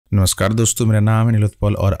नमस्कार दोस्तों, मेरा नाम है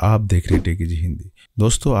नीलोत्पल और आप देख रहे हैं टेक इजी हिंदी।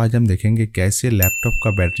 दोस्तों, आज हम देखेंगे कैसे लैपटॉप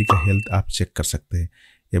का बैटरी का हेल्थ आप चेक कर सकते हैं।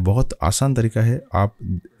 ये बहुत आसान तरीका है। आप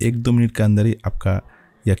 1-2 मिनट के अंदर ही आपका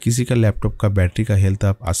या किसी का लैपटॉप का बैटरी का हेल्थ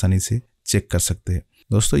आप आसानी से चेक कर सकते हैं।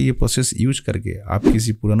 दोस्तों, ये प्रोसेस यूज करके आप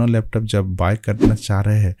किसी पुराना लैपटॉप जब बाय करना चाह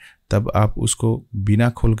रहे हैं तब आप उसको बिना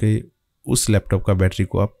खोल के उस लैपटॉप का बैटरी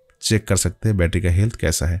को आप चेक कर सकते हैं, बैटरी का हेल्थ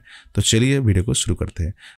कैसा है। तो चलिए वीडियो को शुरू करते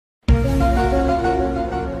हैं।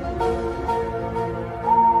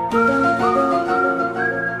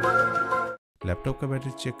 लैपटॉप का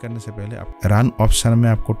बैटरी चेक करने से पहले आप रन ऑप्शन में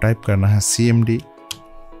आपको टाइप करना है CMD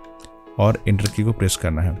और एंटर की को प्रेस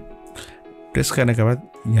करना है। प्रेस करने के बाद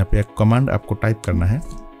यहाँ पे एक कमांड आपको टाइप करना है।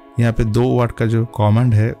 यहाँ पे 2 वर्ड का जो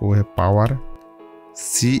कमांड है वो है पावर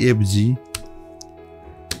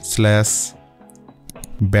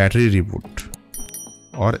CFG/बैटरी रिबूट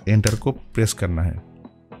और एंटर को प्रेस करना है।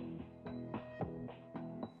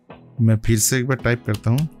 मैं फिर से एक बार टाइप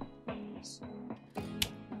करता हूँ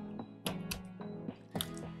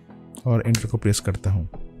और एंटर को प्रेस करता हूँ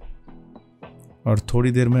और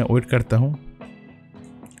थोड़ी देर में वेट करता हूँ।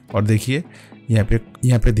 और देखिए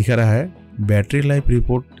यहाँ पे दिखा रहा है battery life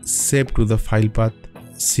report save to the file path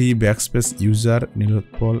C user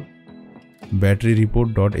Nilotpal battery report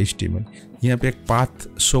 .html। यहाँ पे एक पाथ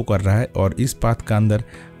शो कर रहा है और इस पाथ का अंदर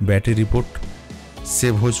बैटरी रिपोर्ट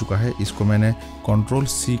सेव हो चुका है। इसको मैंने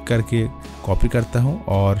Ctrl+C करके कॉपी करता हूँ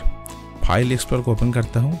और फाइल एक्सप्लोरर को ओपन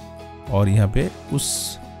करता हूँ और यहाँ पे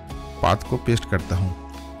उस पाथ को पेस्ट करता हूँ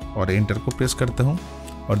और एंटर को प्रेस करता हूँ।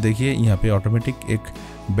 और देखिए यहाँ पे ऑटोमेटिक एक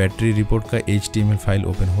बैटरी रिपोर्ट का HTML फाइल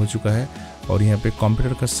ओपन हो चुका है और यहाँ पे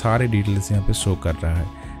कंप्यूटर का सारे डिटेल्स यहाँ पे शो कर रहा है,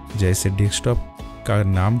 जैसे डेस्कटॉप का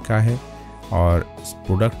नाम क्या है और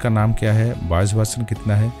प्रोडक्ट का नाम क्या है, बाइस वर्जन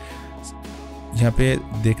कितना है। यहाँ पे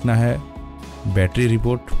देखना है बैटरी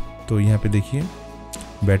रिपोर्ट। तो यहाँ पे देखिए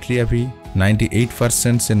बैटरी अभी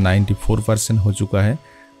 98% से 94% हो चुका है।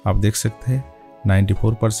 आप देख सकते हैं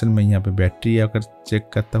 94% में यहाँ पे बैटरी अगर चेक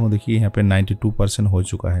करता हूँ, देखिए यहाँ पे 92% हो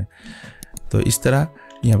चुका है। तो इस तरह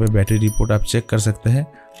यहाँ पे बैटरी रिपोर्ट आप चेक कर सकते हैं।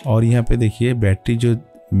 और यहाँ पे देखिए बैटरी जो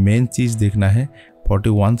मेन चीज़ देखना है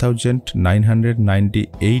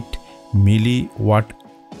 41,998 मिली watt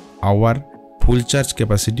hour, full charge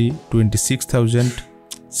capacity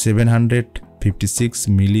 26,756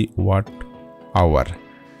 मिली वाट आवर।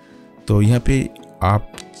 तो यहाँ पे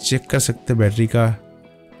आप चेक कर सकते हैं बैटरी का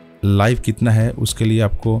लाइफ कितना है। उसके लिए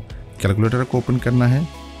आपको कैलकुलेटर को ओपन करना है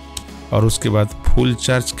और उसके बाद फुल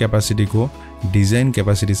चार्ज कैपेसिटी को डिज़ाइन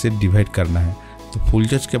कैपेसिटी से डिवाइड करना है। तो फुल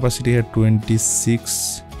चार्ज कैपेसिटी है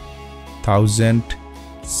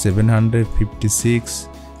 26,756,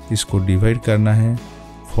 इसको डिवाइड करना है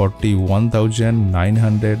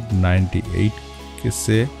 41,998 के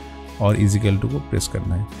से और इजिकल टू को प्रेस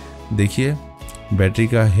करना है। देखिए बैटरी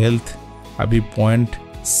का हेल्थ अभी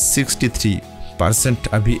 0.63%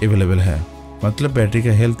 अभी अवेलेबल है, मतलब बैटरी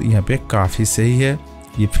का हेल्थ यहाँ पे काफ़ी सही है।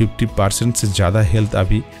 ये 50% से ज़्यादा हेल्थ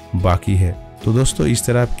अभी बाकी है। तो दोस्तों, इस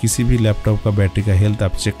तरह आप किसी भी लैपटॉप का बैटरी का हेल्थ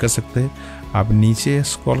आप चेक कर सकते हैं। आप नीचे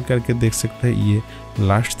स्क्रॉल करके देख सकते हैं ये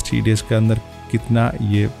लास्ट 3 डेज़ के अंदर कितना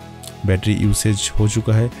ये बैटरी यूसेज हो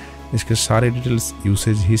चुका है। इसके सारे डिटेल्स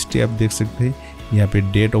यूसेज हिस्ट्री आप देख सकते हैं। यहाँ पे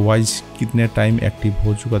डेट वाइज कितने टाइम एक्टिव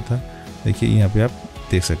हो चुका था, देखिए यहाँ पे आप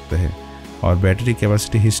देख सकते हैं। और बैटरी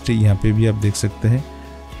कैपेसिटी हिस्ट्री यहाँ पे भी आप देख सकते हैं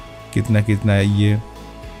कितना ये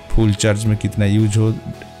फुल चार्ज में कितना यूज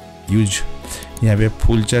यहाँ पे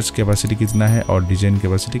फुल चार्ज कैपेसिटी कितना है और डिजाइन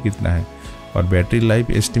कैपेसिटी कितना है। और बैटरी लाइफ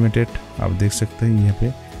एस्टिमेटेड आप देख सकते हैं, यहाँ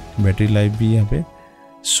पे बैटरी लाइफ भी यहाँ पे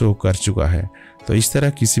शो कर चुका है। तो इस तरह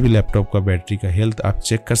किसी भी लैपटॉप का बैटरी का हेल्थ आप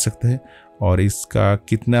चेक कर सकते हैं और इसका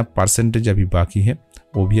कितना % अभी बाकी है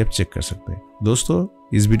वो भी आप चेक कर सकते हैं। दोस्तों,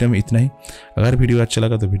 इस वीडियो में इतना ही। अगर वीडियो अच्छा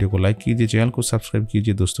लगा तो वीडियो को लाइक कीजिए, चैनल को सब्सक्राइब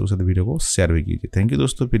कीजिए, दोस्तों के साथ वीडियो को शेयर भी कीजिए। थैंक यू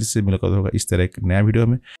दोस्तों, फिर से मुलाकात होगा इस तरह एक नया वीडियो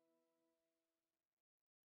में।